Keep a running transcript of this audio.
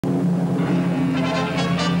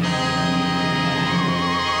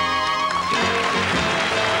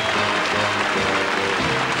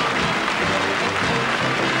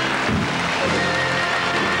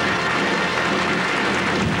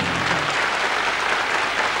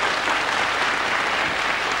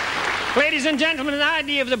Ladies and gentlemen, the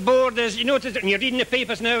idea of the board is, you notice, and you're reading the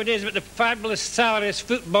papers nowadays about the fabulous salaries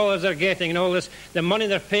footballers are getting and all this, the money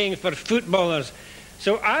they're paying for footballers.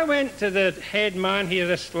 So I went to the head man here,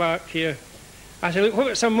 this lark here. I said, look, what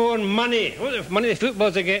about some more money? What about the money the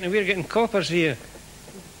footballers are getting and we're getting coppers here?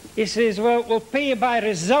 He says, well, we'll pay you by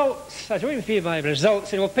results. I said, what do you pay you by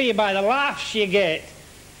results? He said, we'll pay you by the laughs you get.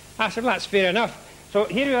 I said, well, that's fair enough. So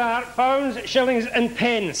here you are, pounds, shillings and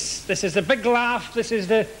pence. This is the big laugh, this is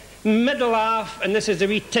the middle laugh, and this is the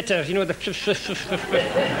wee titters, you know, the...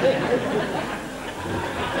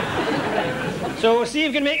 So we'll see if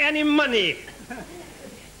you can make any money.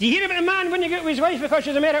 Do you hear about the man when you get with his wife because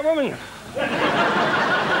she's a married woman?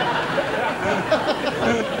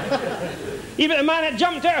 Hear about the man that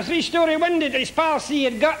jumped out a 3-story window that his pal see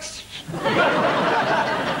had guts?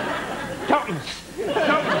 Tuppence.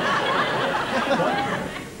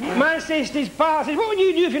 Man says to his pal, says, what would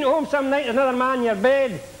you do if you went home some night with another man in your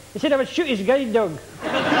bed? He said, I would shoot his guide dog.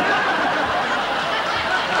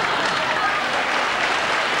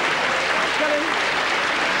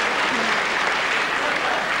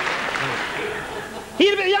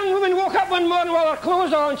 Here, but a young woman woke up one morning with her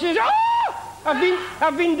clothes on. She says, oh,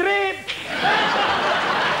 I've been draped.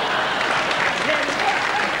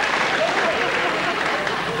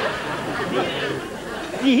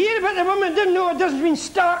 You hear about the woman didn't know it doesn't mean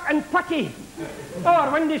stark and putty.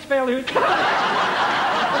 Oh, Wendy's fell out.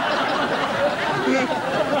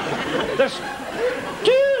 There's 2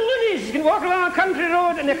 loonies can walk along a country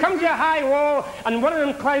road and they come to a high wall and one of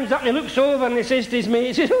them climbs up and he looks over and he says to his mate,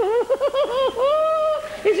 he says, oh,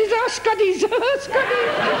 Scuddies, Scuddies.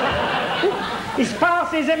 His pal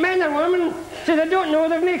says, are men or women? He says, I don't know,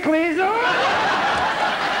 they've no clothes on.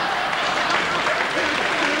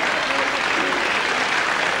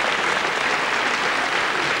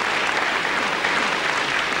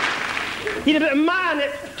 He's about a man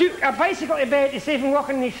that took a bicycle to bed to save him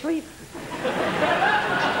walking in his sleep.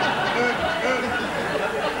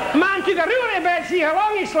 A man took a ruler to bed to see how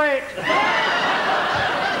long he slept.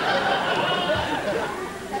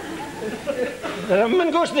 A woman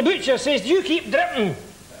goes to the butcher, says, do you keep dripping?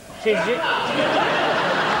 Says,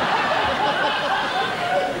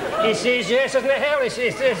 he says, yes, isn't it hell? He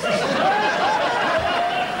says, this.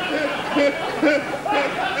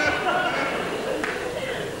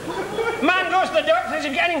 Man goes to the doctor,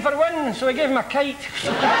 he's getting for wind, so he gave him a kite.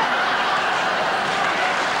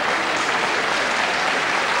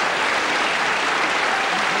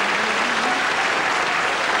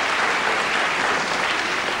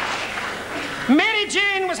 Mary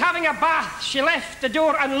Jane was having a bath. She left the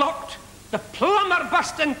door unlocked. The plumber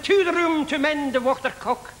burst into the room to mend the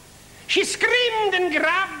watercock. She screamed and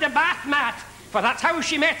grabbed the bath mat, for that's how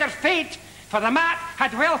she met her fate. For the mat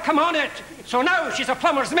had well come on it, so now she's a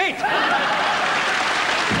plumber's mate.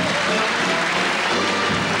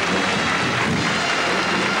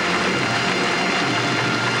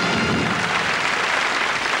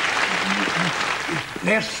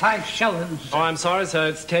 There's 5 shillings. Oh, I'm sorry, sir,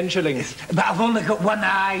 it's 10 shillings. But I've only got one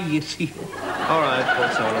eye, you see. All right, poor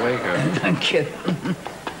soul, away you go. Thank you.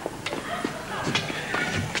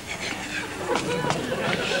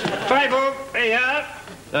 5 up, there you are.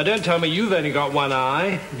 Now, don't tell me you've only got one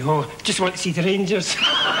eye. No, just want to see the Rangers. In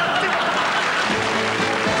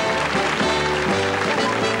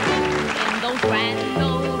those grand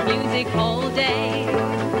old music hall days,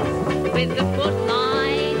 with the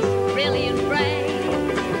footlights brilliant ray,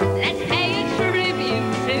 let's pay a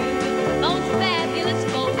tribute to those fabulous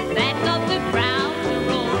folk that got the crowd to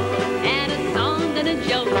roll, and a song and a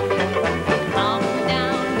joke. Come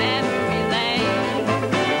down memory lane.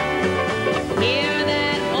 Hear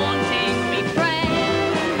that haunting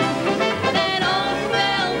refrain, that old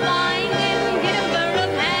bell winding gibber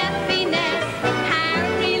of happiness.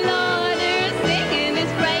 Harry Lauder singing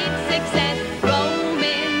his great success,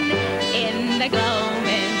 roaming in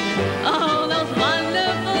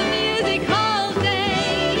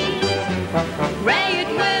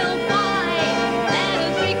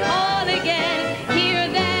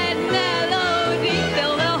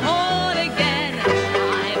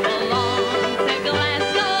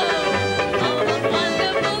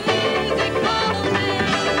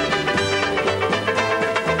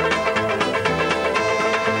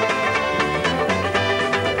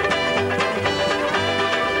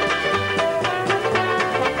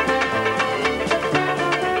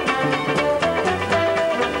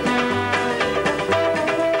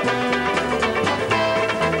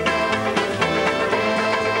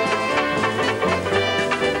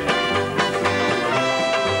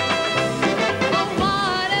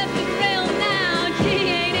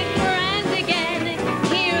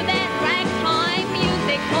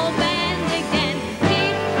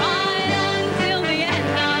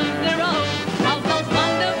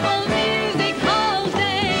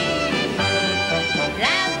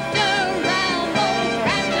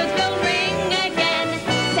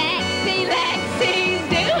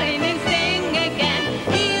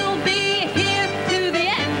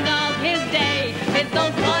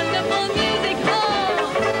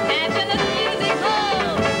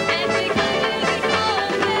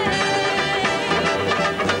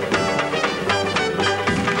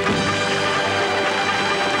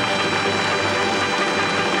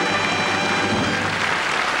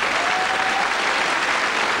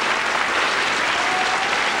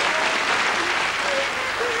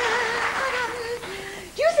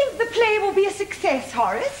success,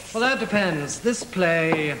 Horace? Well, that depends. This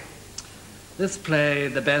play,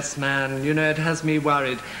 The Best Man, you know, it has me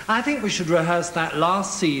worried. I think we should rehearse that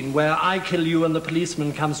last scene where I kill you and the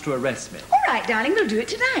policeman comes to arrest me. All right, darling, we'll do it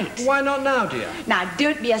tonight. Why not now, dear? Now,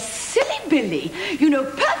 don't be a silly Billy. You know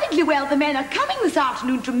perfectly well the men are coming this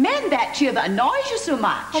afternoon to mend that chair that annoys you so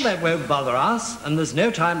much. Well, that won't bother us, and there's no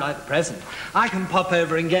time like the present. I can pop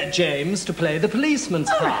over and get James to play the policeman's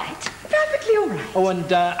All part. right, perfectly all right. Oh,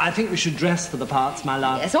 and I think we should dress for the parts, my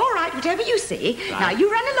love. Yes, all right, whatever you say. Right. Now, you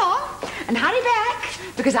run along and hurry back,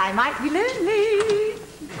 because I might be lonely.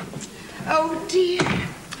 Oh, dear.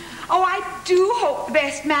 Oh, I do hope The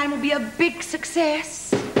Best Man will be a big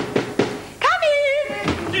success. Come in.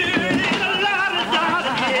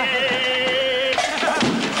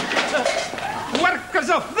 Workers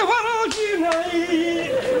of the world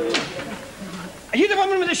unite. Are you the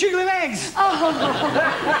woman with the sugary legs?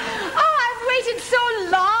 Oh, I've waited so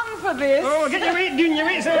long for this. Oh, get your weight, doing your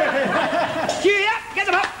weight, sir. Hurry up, get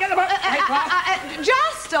them up, get them up.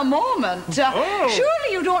 Just a moment.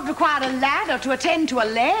 Surely you don't require a ladder to attend to a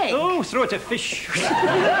leg. Oh, throw it a fish.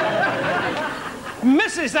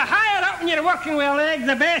 Mrs., the higher up when you're working with a leg,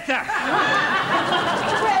 the better. Well,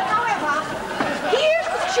 however, here's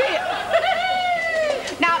the chair.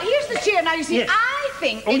 Now, here's the chair. Now, you see, Yes. I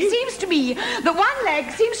think it seems to me that one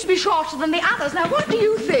leg seems to be shorter than the others. Now, what do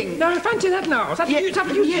you think? Now, fancy that now. Is that what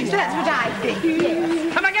you Yes, think? that's what I think.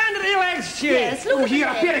 Yes. Have a gander at your legs, Stu. Yes, look at Here,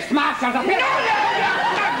 the a pair of smarters, a pair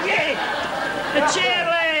The chair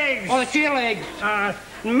legs. Oh, the chair legs.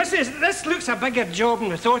 Mrs., this looks a bigger job than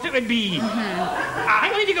we thought it would be. I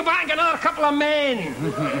think we need to go back and get another couple of men.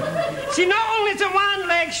 See, not only is one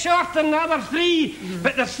leg shorter than the other three,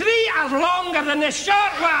 but the three are longer than the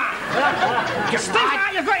short one. Still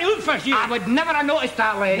that you've got to look for, Hugh. I would never have noticed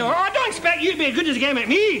that leg. No, I don't expect you to be as good as a game at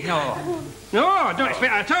me. No, I don't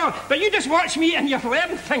expect it at all. But you just watch me and you'll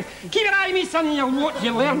learn things. Keep an eye on me, son, and you'll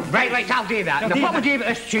learn. Right, I'll do that. I'll Now, do what that. would you do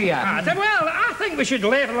about this chair? Well, I think we should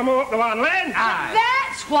level them all up to one length.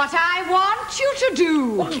 That's what I want you to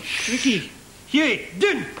do. Ricky, Hughie,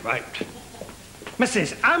 done. Right.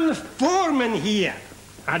 Mrs., I'm the foreman here.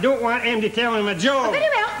 I don't want him to tell me my job.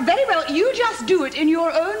 Very well. You just do it in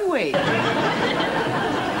your own way.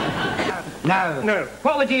 Now, No.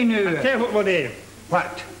 what would you do? Tell what we'll do.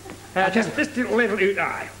 What? Just level it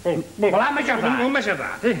out. Well, I measure that. We'll measure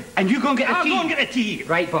that, eh? And you go and get the I'll tea. go and get the tea.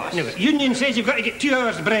 Right, boss. No, union says you've got to get 2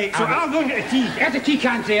 hours break, so I'll go and get the tea. Here's the tea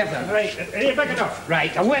can there. Right, are you big enough?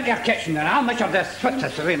 Right, I'll go into your kitchen and I'll measure this. What's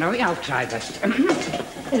this? Now, I'll try this.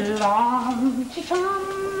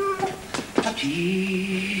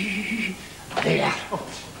 Tea. There.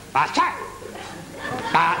 That's it.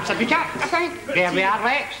 That's a good check, I think. There we are,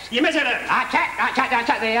 Lex. You measure it. That's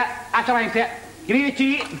it there. That's a length there. Give me the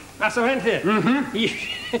tea. That's the length there. I'm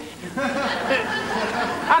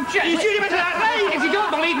sure. You sure you measure that right? If you don't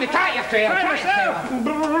believe me, try it yourself. Try Try it yourself.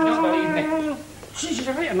 myself. Don't believe me. Jeez,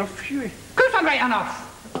 you're right enough, Hughie. Of course I'm right enough.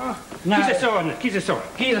 Keep the saw on it, keep the saw.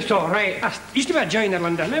 Keep the saw, right. I used to be a joiner,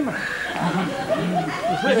 Linda, remember?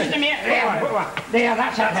 Listen to me. There. There,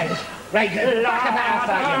 that's it. Right, back a bit off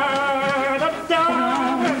that.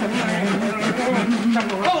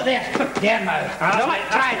 Oh, there. There now. Now, let's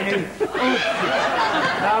try it now.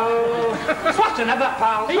 Oh. What's another,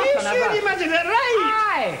 pal? Are you sure you measured it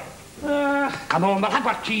right? Aye. Come on, we'll have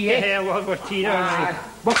our tea, eh? Yeah, we'll have our tea now. Aye.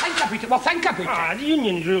 We'll think about it. We'll think about it. The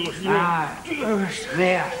union rules, you know. Aye.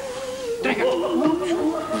 There. Drink it.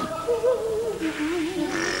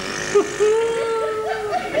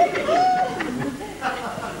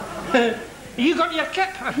 You got your kip?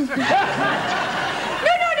 No.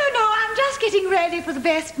 I'm just getting ready for The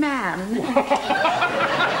Best Man.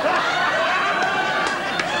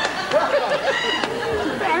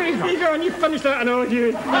 You go and you finish that and all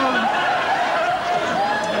you.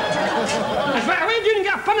 I went in and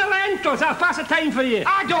get a pun of lentils. I'll pass the time for you.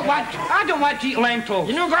 I don't want to eat lentils.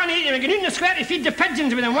 You're not going to eat them. Get in the square to feed the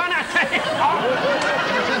pigeons with them one at a time.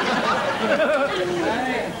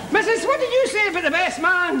 Mrs., what did you say about The Best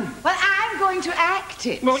Man? Well, I'm going to act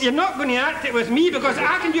it. Well, you're not going to act it with me because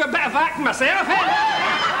I can do a bit of acting myself.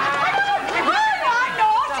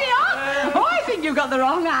 Oh, I think you've got the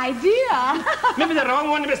wrong idea. Maybe the wrong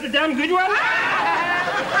one, but it's the damn good one.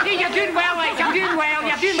 You're doing well, Lex. You're doing well.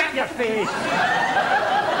 You're doing well. Your face.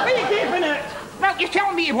 Why are you keeping it? Well, you're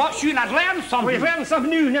telling me to watch you and I've learned something. Well, you've learned something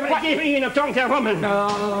new. Never gave me and I'm talking to a woman.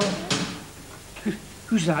 No.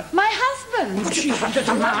 Who's that? My husband. Oh, Jesus, it's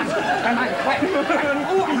a man.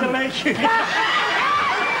 Oh, he's a leg.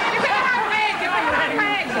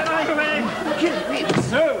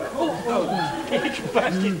 So,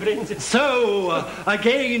 So,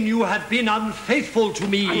 again you have been unfaithful to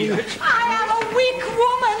me. I am a weak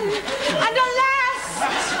woman, and alas,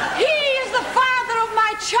 he is the father of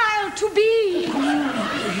my child-to-be.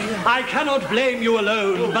 I cannot blame you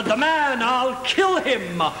alone, but the man, I'll kill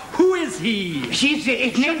him. Who is he?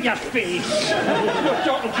 It's not your face. I'm not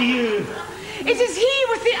talking to you. It is he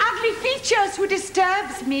with the ugly features who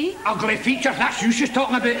disturbs me. Ugly features, that's you she's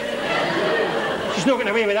talking about. She's not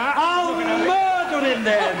getting away with that. I'll murder him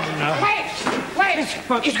then. Wait!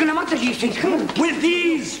 He's going to murder you, things. Come on. With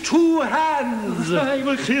these two hands. I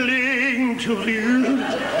will cling to you.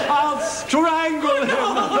 I'll strangle him.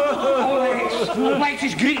 Lex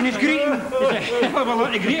is greeting, I have a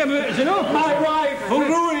lot to greet about, is it not? My wife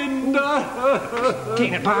ruined.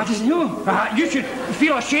 Taking it bad, isn't it? you should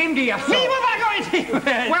feel ashamed of yourself. Me, what have I got to do?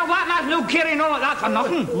 Well, that man's no carrying on like that for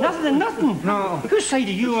nothing. Nothing. No. Whose side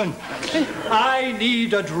are you on? I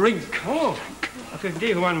need a drink. Oh, I could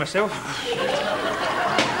do one myself.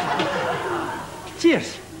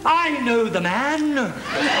 Cheers. I know the man.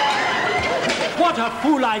 What a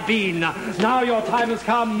fool I've been. Now your time has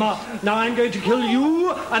come. Now I'm going to kill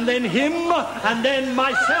you, and then him, and then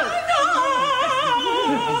myself.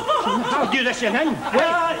 I'll do this then.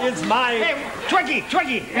 Where is my... Hey, Twiggy.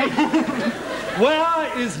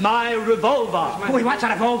 Where is my revolver? Oh, he wants a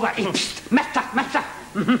revolver. Mister.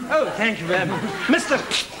 Oh, thank you very much. Mister.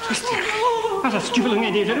 That's a stupid looking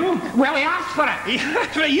idea, you know. Well, he asked for it.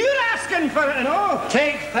 That's what you're asking for it and all.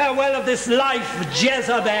 Take farewell of this life,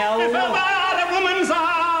 Jezebel. If a bad woman's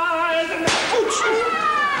eyes.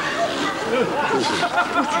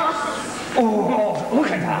 Oh, look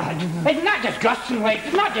at that. Isn't that disgusting, Lex?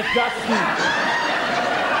 It's not disgusting.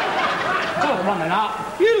 Oh, running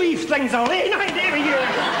up. You leave things alone, I dare you.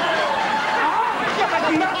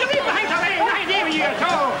 You leave things alone, I dare you at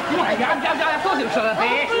all. I thought it was for the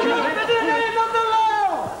best.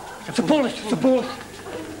 It's a police.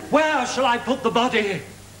 Where shall I put the body?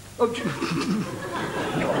 No,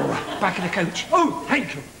 back in the couch. Oh,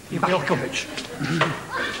 thank you. You're welcome.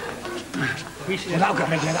 That'll get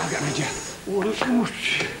rid of you.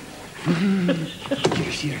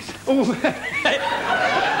 Serious. Oh.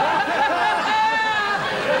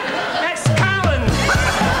 It's Callan.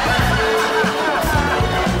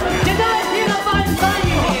 Did I hear a fine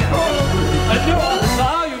banging here? No,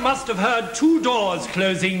 sir, you must have heard two doors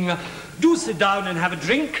closing. Do sit down and have a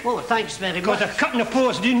drink. Oh, thanks very much. They're cutting the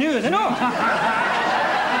post, do you know, isn't it?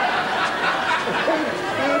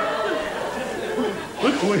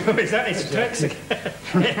 Is that his tricks again?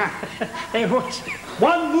 Hey, what?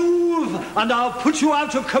 One move and I'll put you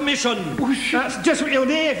out of commission. That's just what you'll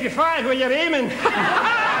do if you fire where you're aiming.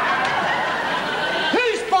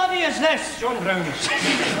 Whose body is this? John Brown's.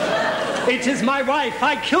 It is my wife.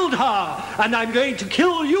 I killed her and I'm going to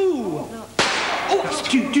kill you. Oh,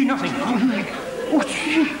 do nothing. Oh,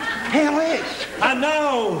 hell is. And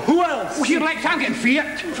now, who else? Oh, here, Lex, I'm getting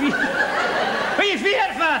feared. What are you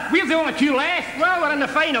feared for? We're the only two left. Well, we're in the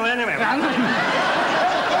final anyway.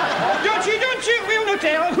 Don't you? We'll not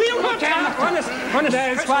tell. We'll not tell. Honest.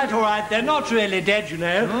 No, it's quite all right. They're not really dead, you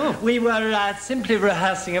know. Oh. We were simply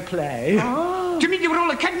rehearsing a play. Oh. Do you mean you were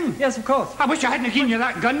only kidding? Yes, of course. I wish I hadn't given you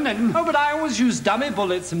that gun then. Oh, but I always use dummy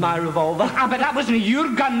bullets in my revolver. But that wasn't your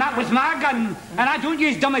gun, that was my gun. And I don't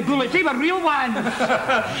use dummy bullets, they were real ones.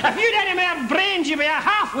 If you'd any more brains, you'd be a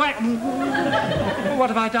half-wit. What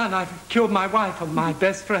have I done? I've killed my wife and my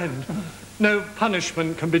best friend. No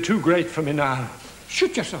punishment can be too great for me now.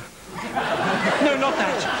 Shoot yourself. No, not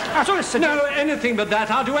that. I sort of No, anything but that.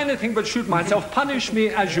 I'll do anything but shoot myself. Punish me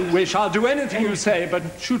as you wish. I'll do anything you say, but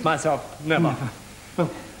shoot myself. Never. Well,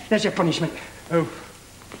 there's your punishment. Oh.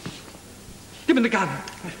 Give me the gun.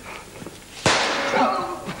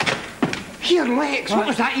 Here, Lex, what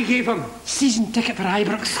was that you gave him? Season ticket for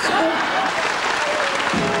Ibrox.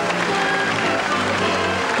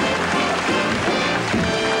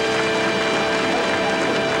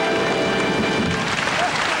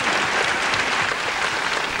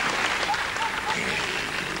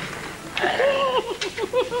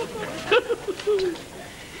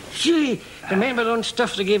 Gee, remember on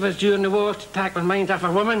stuff they gave us during the war to tackle minds off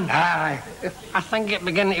a woman? Aye. I think it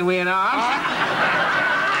beginning to wear off.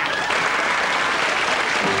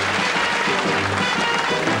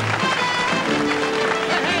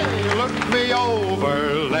 Hey, look me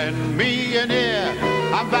over, lend me an ear.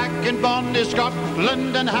 I'm back in Bonnie,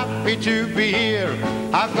 Scotland, and happy to be here.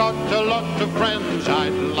 I've got a lot of friends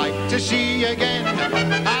I'd like to see again,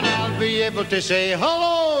 and I'll be able to say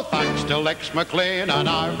hello, thanks to Lex McLEAN, and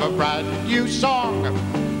I've a brand new song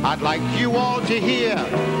I'd like you all to hear.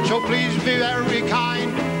 So please be very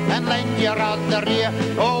kind and lend your other ear.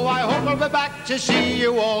 Oh, I hope I'll be back to see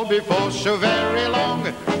you all before so very long,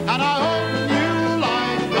 and I hope you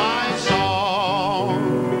like my song.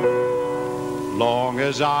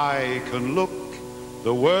 as I can look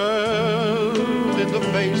the world in the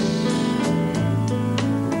face.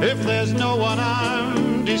 If there's no one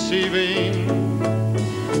I'm deceiving,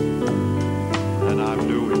 and I'm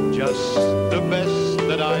doing just the best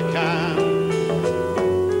that I can,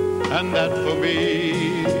 and that for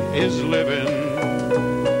me is living.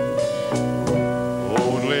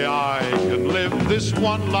 Only I can live this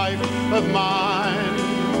one life of mine.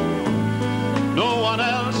 No one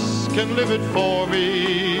else can live it for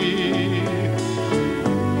me.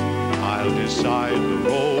 I'll decide the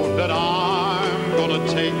road that I'm gonna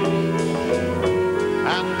take,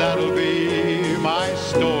 and that'll be my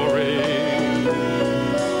story.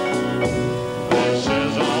 This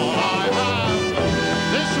is all I have,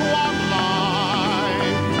 this one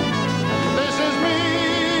life. This is me,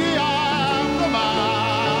 I'm the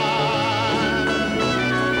man.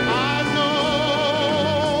 I've no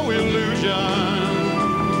illusions.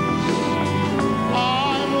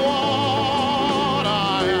 I'm what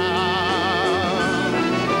I am.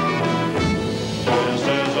 This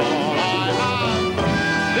is all I have,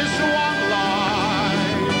 this one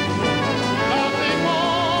life. Nothing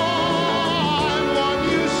more, I'm what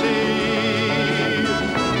you see.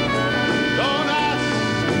 Don't ask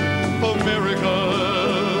for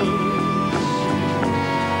miracles.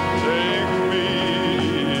 Take me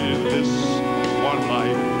this one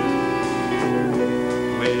life.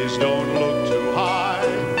 Please don't look too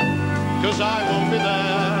high, 'cause I won't be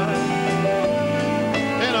there.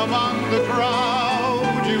 In among the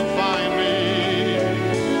crowd you find me.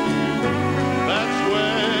 That's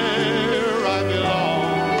where I belong.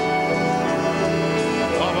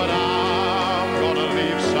 Oh, but I'm gonna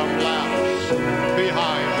leave some laughs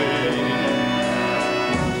behind me.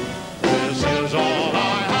 This is all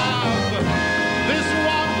I have, this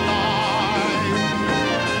one life.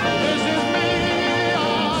 This is me, I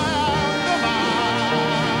am the man.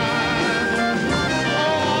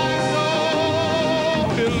 Oh, I've no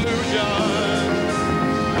illusions.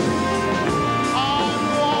 I'm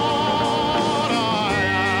what I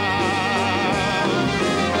am.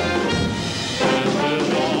 This is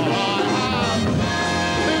all I have,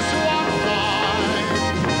 this one life.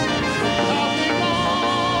 Nothing more,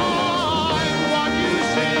 I'm what you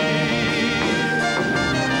see.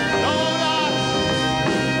 Don't ask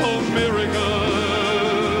for miracles.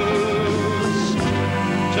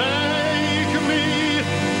 Take me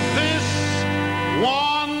this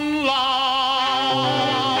one life.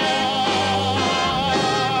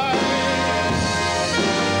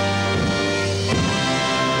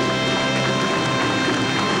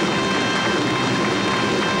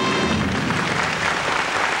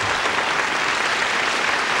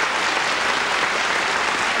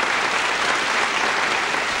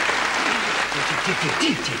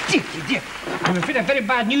 Dear, I'm afraid I've very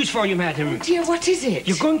bad news for you, madam. Dear, what is it?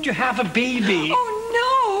 You're going to have a baby. Oh,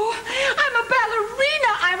 no. I'm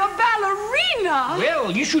a ballerina.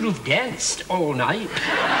 Well, you should have danced all night.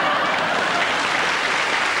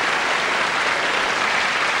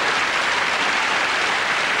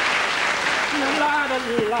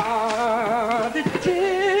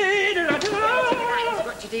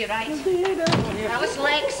 Got to do right. Now, listen,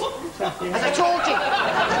 Lex. As I told you.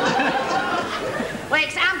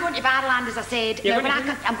 Lex, I'm going to Barrowland, as I said. You're Now, when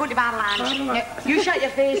going to I'm going to Barrowland. Now, you shut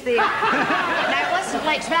your face there. Now, listen,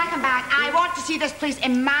 Lex, when I come back, I want to see this place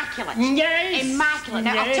immaculate. Yes. Immaculate.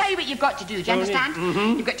 Now, I'll Yes. tell you what you've got to do. Do you understand?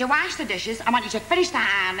 You've got to wash the dishes. I want you to finish the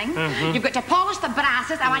ironing. You've got to polish the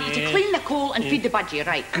brasses. I want you to clean the coal and feed the budgie.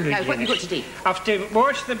 Right. Now, what have you got to do? I've to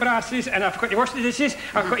wash the brasses, and I've got to wash the dishes.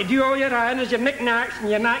 I've got to do all your irons, your knick-knacks and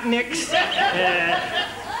your knack-nicks.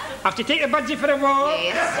 I have to take the budgie for a walk.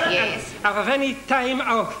 Yes. If I have any time,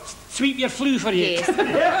 I'll sweep your flue for you. Yes.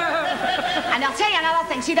 And I'll tell you another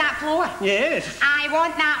thing. See that floor? Yes. I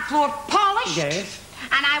want that floor polished. Yes.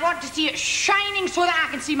 And I want to see it shining so that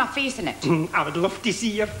I can see my face in it. I would love to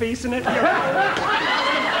see your face in it. Just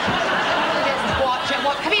watch it.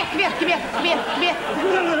 Come here.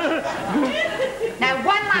 Now,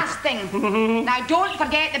 one last thing. Now, don't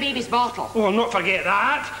forget the baby's bottle. Oh, I'll not forget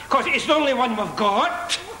that, because it's the only one we've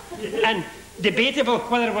got. And debatable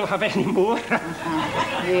whether we'll have any more.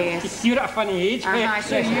 Yes. You're at a funny age. I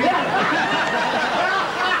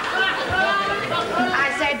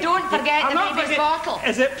said, don't forget I'm the not baby's forget- bottle.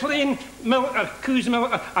 Is it plain milk or coo's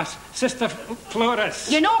milk or Sister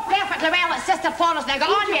Flora's? You know perfectly well it's Sister Flora's. Now, go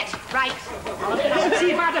on with it. Right.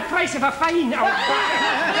 See if I had the price of a fine.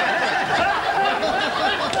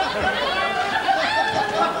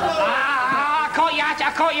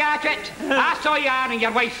 I caught you at it. I saw you ironing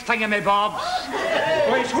your wife's thingamabobs.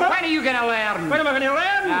 When When are you going to learn? am I going to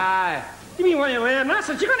learn? Aye. You mean want to learn? I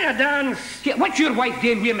said, you're going to dance. Yeah, what's your wife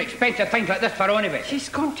doing wearing expensive things like this for on of it? She's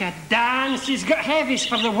going to dance. She's got heavies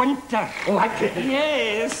for the winter. Oh, that's it.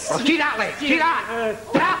 Yes. Oh, see that, Lex? See that?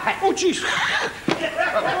 Drop it. Oh, jeez.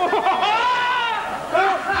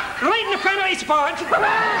 Right in the penalty spot.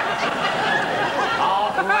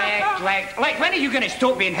 Oh, Lex, when are you going to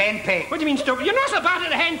stop being henpecked? What do you mean stop? You're not so bad at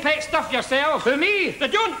the henpeck stuff yourself. Who, me? They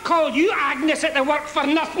don't call you Agnes at the work for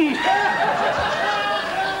nothing.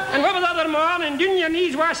 And what was the other morning? Doing your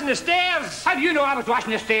knees washing the stairs. How do you know I was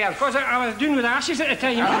washing the stairs? Because I was doing with ashes at the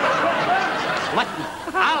time. Listen,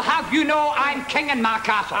 I'll have you know I'm king in my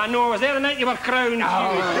castle. I know, I was there the night you were crowned.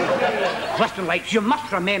 Oh. Listen, Lex, you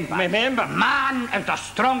must remember. Remember? Man is the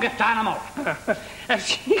strongest animal. If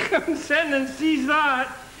she comes in and sees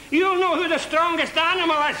that, you'll know who the strongest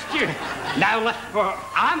animal is, Stu. Now, listen. What?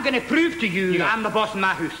 I'm going to prove to you that I'm the boss in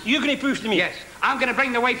my house. You're going to prove to me? Yes. I'm going to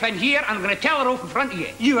bring the wife in here and I'm going to tell her off in front of you.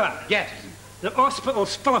 You are? Yes. The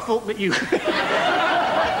hospital's full of folk but you. Now,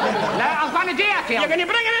 I'm going to do it, You're going to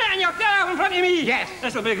bring her in and you'll tell her off in front of me? Yes.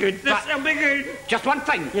 This'll be good. This'll be good. Just one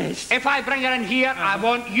thing. Yes. If I bring her in here, I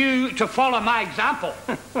want you to follow my example.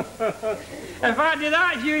 If I do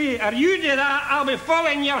that, Hughie, or you do that, I'll be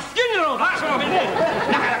following your funeral. That's what I'll be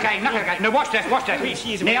doing. Knock it. Now, watch this.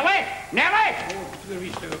 Nellie!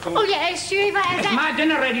 Oh, yes, Stewie, what is Is it? my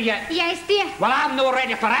dinner ready yet? Yes, dear. Well, I'm not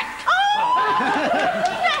ready for it. Oh!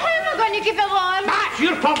 Now, how am I going to keep it warm? That's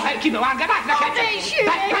your problem. How to keep it warm. Get back in the kitchen. Stewie.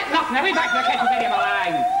 Back in the kitchen, very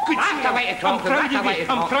line. Good That's the way to talk.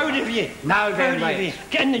 I'm proud of you. Now then, Proud of you.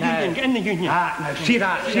 Get in the union. Get in the union. Now, see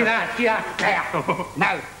that. There.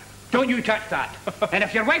 Now, don't you touch that. And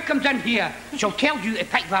if your wife comes in here, she'll tell you to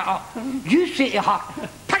pick that up. You say to her,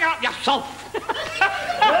 pick it up yourself.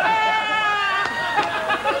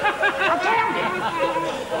 I'm telling you.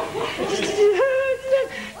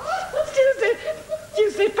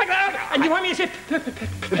 You say pick it up, and you want me to say...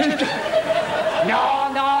 No.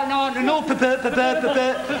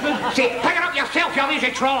 Say, pick it up yourself, you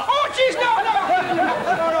lazy troll. Oh, jeez,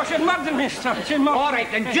 no, she'd murder me, sir. She'd murder me. All right,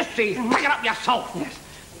 then just say, pick it up yourself. Yes.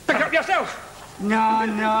 Pick it up yourself. No,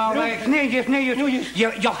 Lex, no use.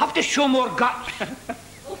 You'll have to show more guts.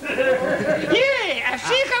 Yeah, if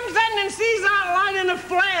she comes in and sees that line in a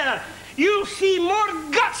flare, you'll see more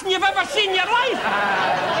guts than you've ever seen in your life.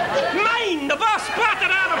 Mine, the boss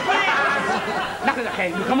splattered out of flare. Nothing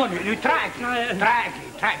okay. Come on, you try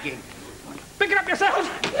again. Pick it up yourself.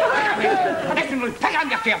 Nice and loose. Pick it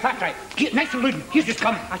up yourself, that's right. Nice and loose. He's just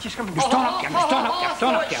coming. Just coming. Stand up,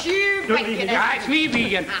 It's you, Wicked. It's me,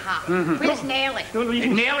 vegan. Where's Nellie?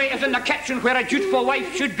 Nellie is in the kitchen where a dutiful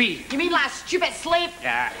wife should be. You mean that stupid sleep?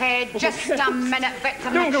 Yeah. Head, just a minute,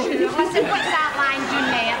 Victor. Don't go. Listen, what's that line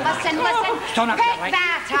doing there? Listen. Stand up, Pick right.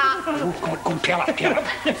 that up. Oh, God, go and tell her. Go on,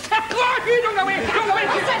 you don't go away.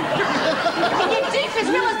 Listen. You deaf as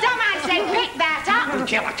well as dumb, I said. Pick that up.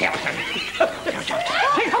 Tell her.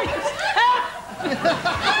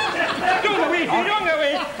 Don't go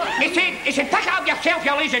away. He said, pick it up yourself,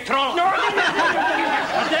 you lazy troll. No,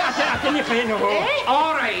 I didn't play no more.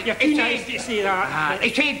 All right. You're too nice to see that. He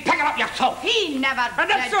said, pick it up yourself. He never And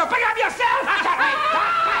that's did. so, pick up yourself. That's it, right.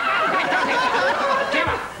 Tell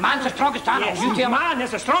her. Man's the strongest animal. Yes, You tell her. man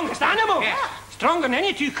is the strongest animal. Yes. Stronger than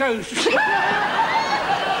any two cows. Is he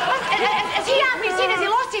happy? Has he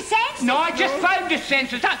lost his sense? No, I just found his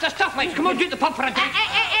senses. That's the stuff, like. Come on, do the pub for a drink.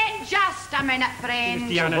 Just a minute, friend.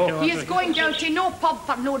 Diana, He's going down to no pub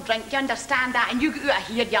for no drink. You understand that? And you go out of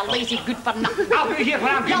here, you lazy good for nothing. I'll be here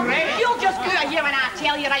when I'm getting ready. You'll just go out of here when I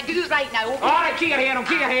tell you. Right, do it right now. Okay? All right, keep your hair on,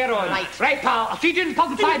 Right. Right, pal. I'll see you in the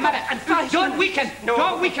pub in 5 minutes. Don't weaken. No.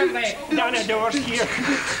 Don't weaken, mate. Down the doors here.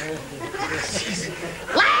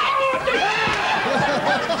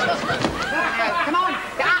 Now, come on,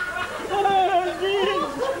 get up.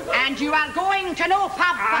 And you are going to no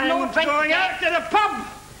pub for no I'm drink. going out to the pub.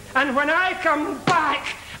 And when I come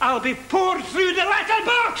back, I'll be poured through the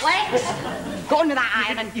letterbox. Lex, go on to that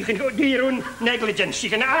iron. You can go do your own negligence. You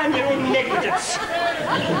can iron your own negligence.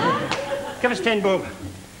 Give us 10 bob.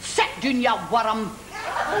 Sit down, you worm.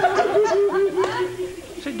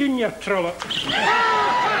 Sit down, you trollop.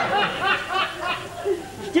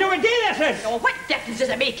 Do you know what day this is? Oh, what difference does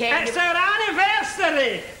it make, eh? It's our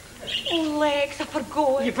anniversary. Oh, Lex, I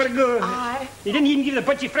forgot. You forgot. Aye. You didn't even give the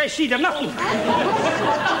butchie fresh seed or nothing. You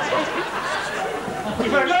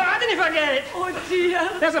forgot. I didn't forget it. Oh, dear.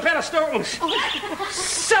 There's a pair of stockings.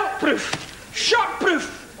 Silk-proof, shock-proof,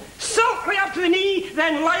 silk right up to the knee,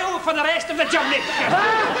 then lisle for the rest of the journey.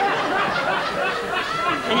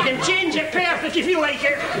 And you can change it pairs if you feel like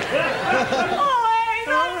it. Oh, Lex,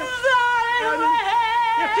 I'm sorry.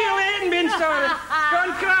 You're too late in being sorry. Go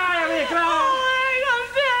and cry, Ellie, cry. Oh, Lex, I'm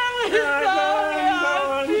very sorry.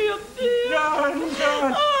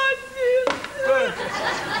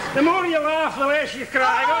 the way she's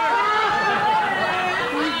crying.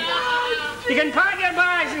 You can pack your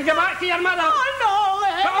bags and go back to your mother. Oh, no,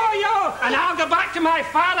 Lex. Oh, yo, and I'll go back to my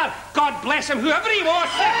father. God bless him, whoever he was.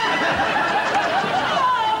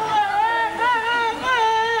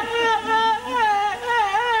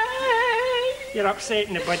 You're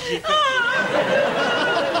upsetting the budgie.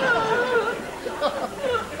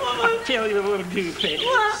 I'll tell you what we'll do, Penny.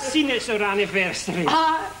 Seen it's our anniversary.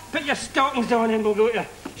 Put your stockings on and we'll go to a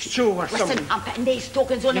show or something. Listen, I'm putting these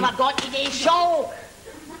tokens on if I've got today's show.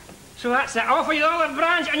 So that's it. Off with the olive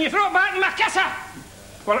branch and you throw it back in my kisser.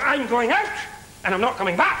 Well, I'm going out and I'm not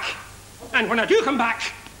coming back. And when I do come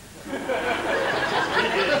back,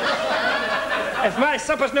 if my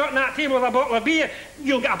supper's not on that table with a bottle of beer,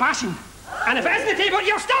 you'll get a basin. And if it isn't the table,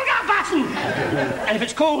 you'll still get a basin. And if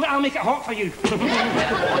it's cold, I'll make it hot for you.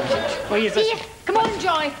 Here, come on,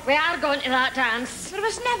 Joy. We are going to that dance. There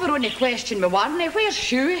was never any question with one. Where's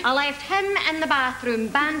Shuey? I left him in the bathroom,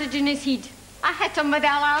 bandaging his head. I hit him with the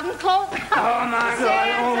alarm clock. Oh, my God.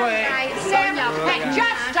 Oh, wait. Right, Sam,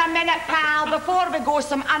 just a minute, pal, before we go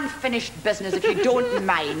some unfinished business, if you don't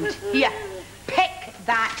mind. Here, pick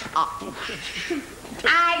that up.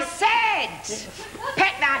 I said,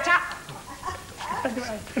 pick that up.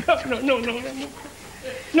 No.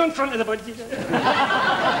 No in front of the budgie.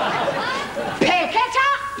 Pick it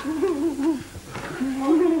up.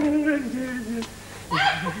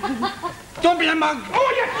 Don't be a mug.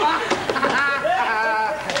 Oh, you...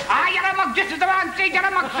 you're a mug just as the man said you're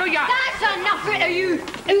a mug, so you... That's enough out of you.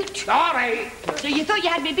 Out. All right. So you thought you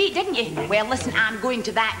had me beat, didn't you? Well, listen, I'm going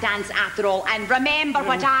to that dance after all. And remember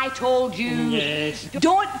what I told you. Yes.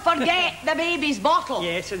 Don't forget the baby's bottle.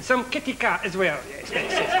 Yes, and some kitty cat as well. Yes.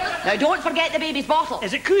 Now, don't forget the baby's bottle.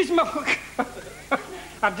 Is it coo's milk?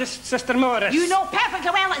 Or just Sister Morris? You know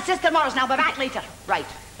perfectly well it's Sister Morris, and I'll be back later. Right.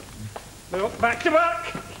 Well, back to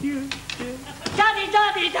work. Daddy.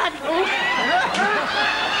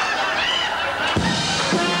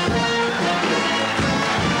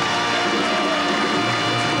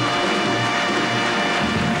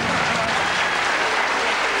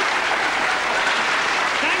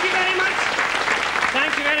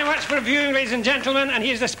 Thank you very much for viewing, ladies and gentlemen. And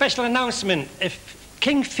here's a special announcement. If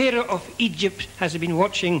King Pharaoh of Egypt has been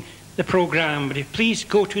watching the programme, would you please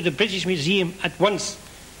go to the British Museum at once,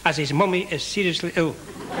 as his mummy is seriously ill.